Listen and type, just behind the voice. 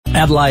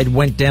Adelaide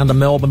went down to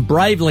Melbourne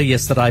bravely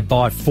yesterday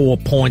by 4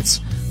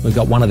 points. We've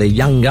got one of their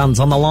young guns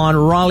on the line,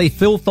 Riley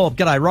Thilthorpe.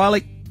 G'day,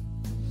 Riley.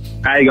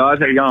 Hey, guys.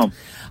 How you going?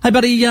 Hey,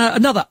 buddy,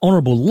 another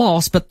honourable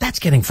loss, but that's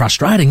getting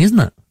frustrating, isn't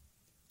it?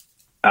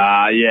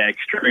 Yeah,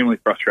 extremely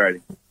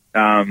frustrating.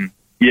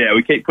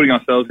 We keep putting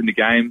ourselves into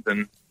games,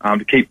 and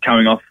to keep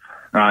coming off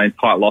in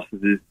tight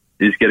losses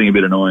is getting a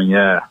bit annoying,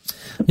 yeah.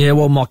 Yeah,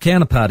 well, my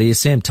counterpart here,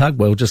 Sam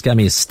Tugwell, just gave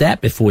me a stat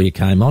before you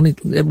came on.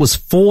 It was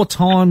 4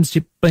 times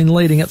you've been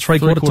leading at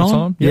three-quarter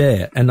time. Yep.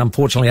 Yeah, and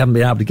unfortunately haven't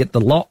been able to get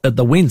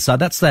the win. So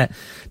that's that.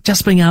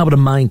 Just being able to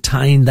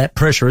maintain that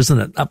pressure, isn't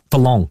it, up for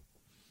long?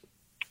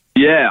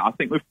 Yeah, I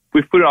think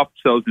we've put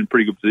ourselves in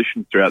pretty good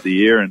positions throughout the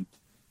year, and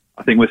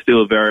I think we're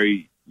still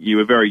very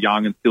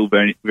young and still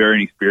very,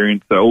 very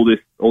inexperienced. So all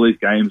these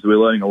games we're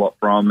learning a lot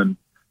from, and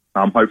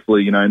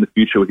hopefully, in the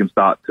future we can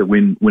start to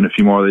win a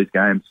few more of these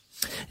games.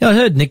 Yeah, I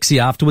heard Nixie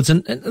afterwards,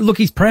 and look,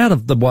 he's proud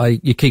of the way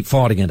you keep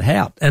fighting it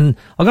out. And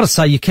I've got to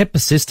say, you kept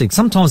persisting.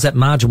 Sometimes that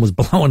margin was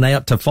blowing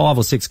out to 5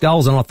 or 6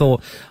 goals, and I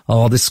thought,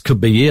 oh, this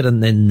could be it.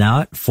 And then,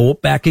 no,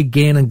 fought back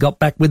again and got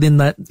back within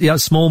that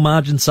small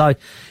margin. So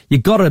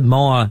you've got to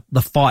admire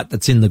the fight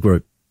that's in the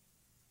group.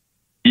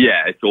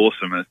 Yeah, it's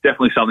awesome. It's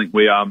definitely something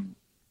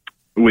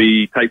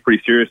we take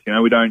pretty serious.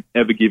 We don't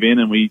ever give in,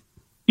 and we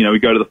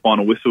go to the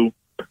final whistle.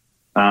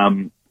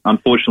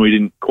 Unfortunately, we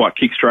didn't quite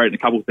kick straight, and a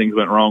couple of things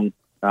went wrong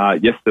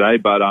yesterday,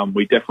 but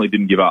we definitely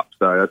didn't give up,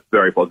 so that's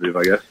very positive,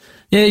 I guess.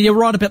 Yeah, you're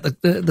right about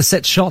the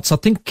set shots. I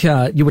think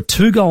you were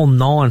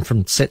 2-9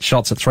 from set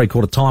shots at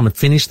three-quarter time and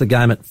finished the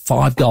game at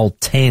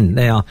 5-10.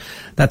 Now,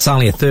 that's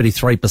only a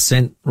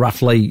 33%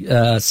 roughly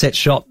set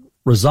shot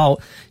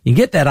result. You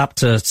get that up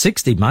to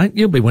 60, mate,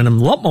 you'll be winning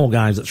a lot more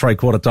games at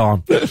three-quarter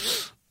time.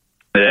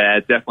 Yeah,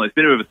 definitely. It's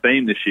been a bit of a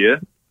theme this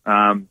year,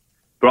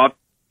 but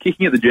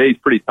kicking at the G is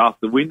pretty tough.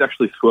 The wind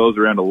actually swirls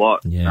around a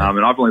lot. Yeah.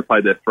 And I've only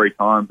played there 3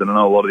 times, and I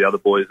know a lot of the other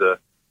boys are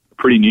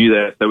pretty new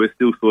there, so we're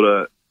still sort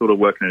of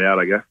working it out,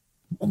 I guess.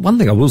 One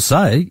thing I will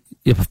say,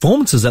 your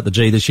performances at the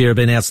G this year have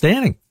been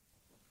outstanding.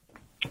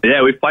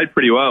 Yeah, we've played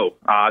pretty well.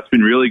 It's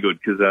been really good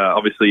because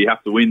obviously you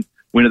have to win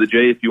at the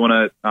G if you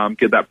want to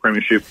get that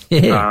premiership.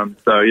 Yeah.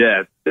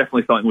 It's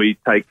definitely something we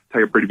take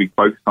a pretty big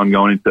focus on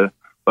going into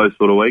those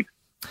sort of weeks.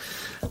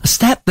 A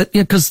stat that,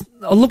 because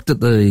I looked at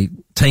the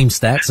team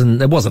stats and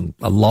there wasn't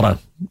a lot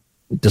of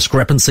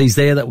discrepancies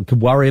there that we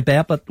could worry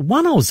about, but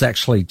one I was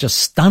actually just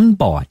stunned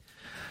by.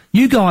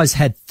 You guys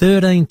had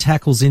 13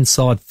 tackles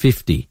inside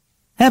 50.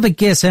 Have a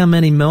guess how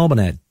many Melbourne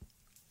had?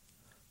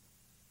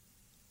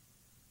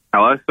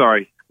 Hello?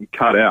 Sorry, you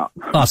cut out.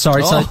 Oh,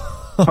 sorry. So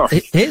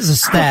here's a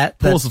stat.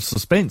 Pause of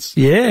suspense.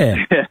 Yeah.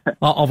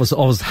 I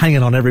was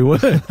hanging on every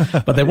word,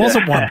 but there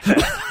wasn't one.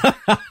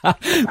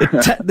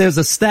 There's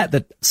a stat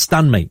that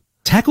stunned me.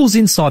 Tackles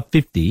inside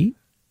 50,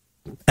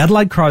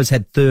 Adelaide Crows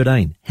had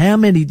 13. How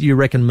many do you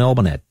reckon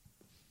Melbourne had?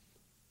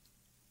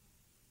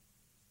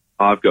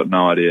 I've got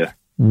no idea.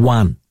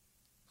 1.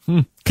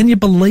 Can you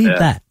believe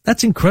that?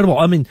 That's incredible.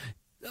 I mean,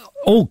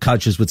 all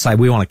coaches would say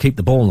we want to keep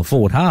the ball in the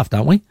forward half,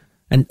 don't we?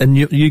 And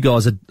you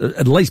guys are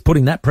at least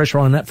putting that pressure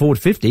on that forward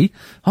 50.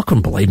 I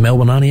couldn't believe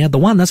Melbourne only had the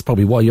 1. That's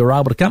probably why you were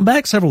able to come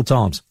back several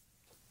times.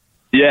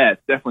 Yeah,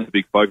 it's definitely a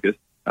big focus.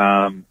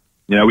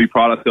 We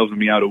pride ourselves on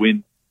being able to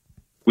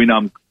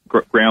win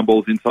ground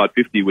balls inside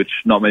 50, which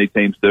not many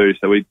teams do.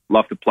 So we'd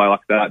love to play like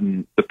that.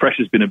 And the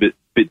pressure's been a bit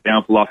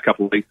down for the last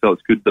couple of weeks, so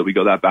it's good that we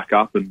got that back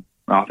up. And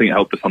I think it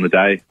helped us on the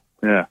day.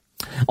 Yeah.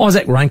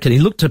 Isaac Rankin, he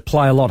looked to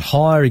play a lot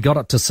higher. He got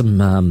up to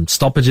some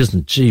stoppages,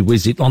 and gee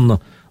whiz, on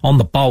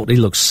the bolt, he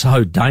looks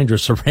so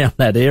dangerous around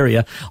that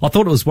area. I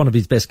thought it was one of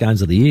his best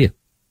games of the year.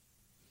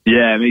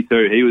 Yeah, me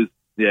too.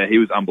 He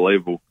was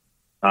unbelievable.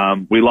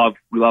 We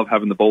love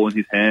having the ball in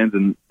his hands,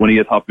 and when he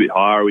gets up a bit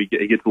higher, he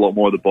gets a lot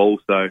more of the ball.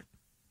 So,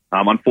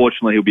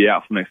 unfortunately, he'll be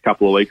out for the next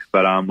couple of weeks,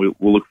 but we'll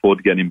look forward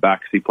to getting him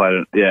back because he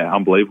played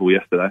unbelievable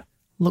yesterday.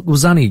 Look, it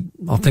was only,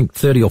 I think,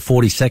 30 or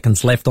 40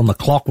 seconds left on the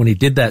clock when he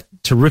did that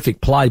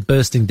terrific play,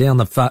 bursting down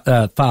the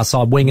far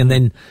side wing, and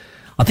then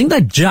I think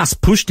they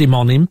just pushed him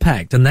on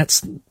impact, and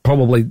that's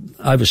probably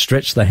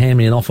overstretched the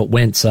hammy and off it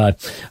went. So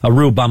a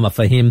real bummer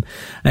for him.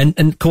 And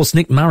of course,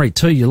 Nick Murray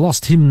too. You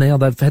lost him now.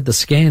 They've had the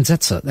scans.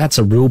 That's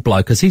a real blow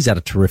because he's had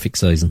a terrific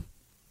season.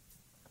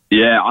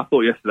 Yeah, I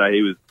thought yesterday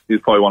he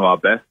was probably one of our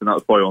best, and that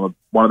was probably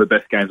one of the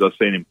best games I've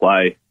seen him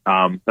play.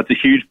 That's a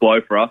huge blow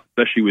for us,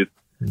 especially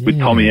with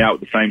Tommy out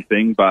with the same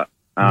thing. But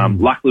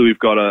luckily we've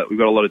got a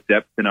lot of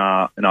depth in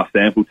our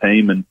sample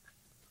team, and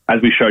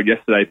as we showed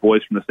yesterday,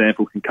 boys from the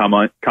sample can come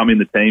in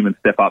the team and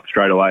step up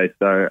straight away.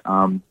 So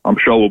I'm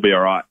sure we'll be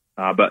all right.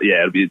 But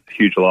yeah, it's a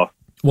huge loss.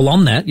 Well,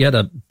 on that, you had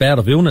a bout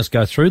of illness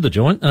go through the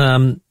joint.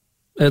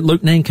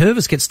 Luke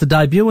Nankervis gets to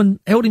debut and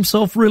held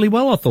himself really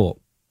well, I thought.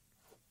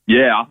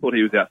 Yeah, I thought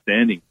he was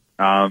outstanding.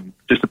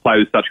 Just to play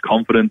with such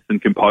confidence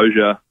and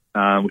composure,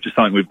 which is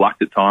something we've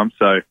lacked at times.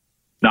 So,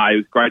 no, it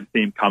was great to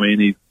see him come in.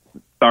 He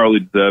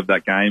thoroughly deserved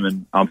that game,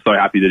 and I'm so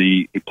happy that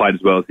he played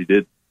as well as he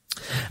did.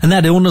 And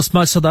that illness,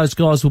 most of those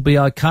guys will be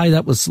okay.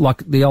 That was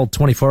like the old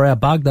 24-hour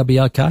bug. They'll be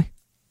okay?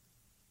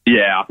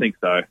 Yeah, I think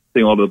so. I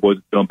think a lot of the boys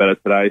are feeling better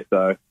today,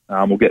 so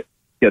we'll get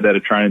get there to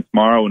training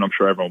tomorrow, and I'm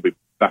sure everyone will be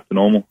back to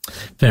normal.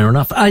 Fair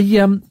enough.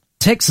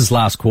 Tex's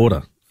last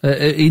quarter,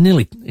 he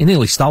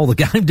nearly stole the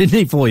game, didn't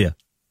he, for you?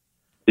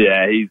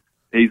 Yeah,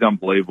 he's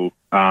unbelievable.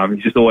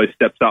 He just always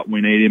steps up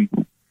when we need him.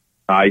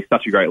 He's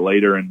such a great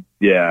leader, and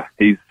yeah,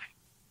 I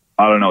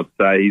don't know what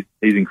to say.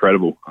 He's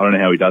incredible. I don't know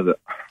how he does it.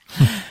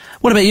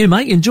 What about you,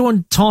 mate?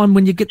 Enjoying time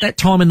when you get that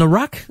time in the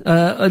ruck?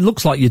 It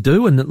looks like you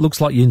do, and it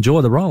looks like you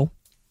enjoy the role.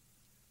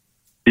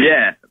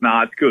 Yeah,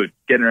 it's good.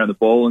 Getting around the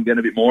ball and getting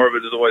a bit more of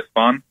it is always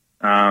fun.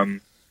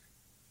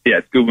 Yeah,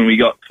 it's good when we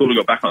got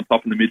back on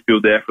top in the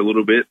midfield there for a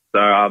little bit. So,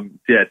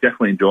 yeah,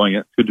 definitely enjoying it.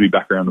 It's good to be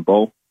back around the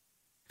ball.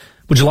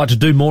 Would you like to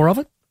do more of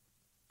it?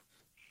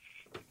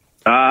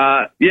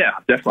 Yeah,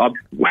 definitely.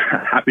 I'm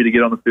happy to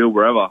get on the field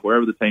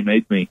wherever the team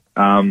needs me.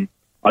 I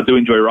do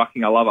enjoy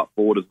rucking. I love up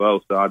forward as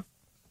well, so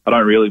I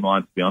don't really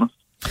mind, to be honest.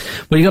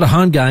 Well, you got a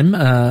home game,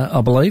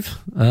 I believe,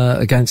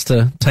 against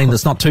a team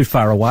that's not too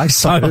far away,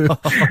 so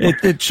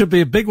it should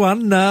be a big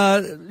one.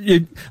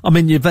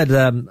 You've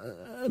had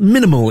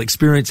minimal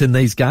experience in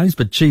these games,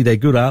 but gee, they're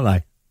good, aren't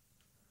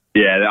they?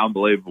 Yeah, they're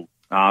unbelievable.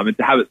 And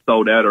to have it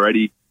sold out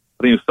already,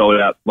 I think it was sold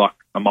out like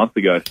a month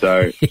ago.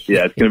 So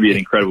yeah, it's going to be an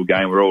incredible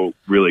game. We're all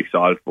really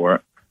excited for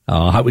it.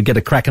 Oh, I hope we get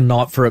a cracking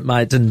night for it,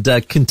 mate, and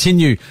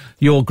continue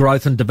your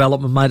growth and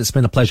development, mate. It's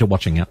been a pleasure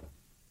watching you.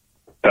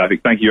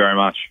 Perfect. Thank you very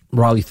much.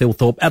 Riley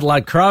Thilthorpe,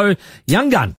 Adelaide Crow, young gun.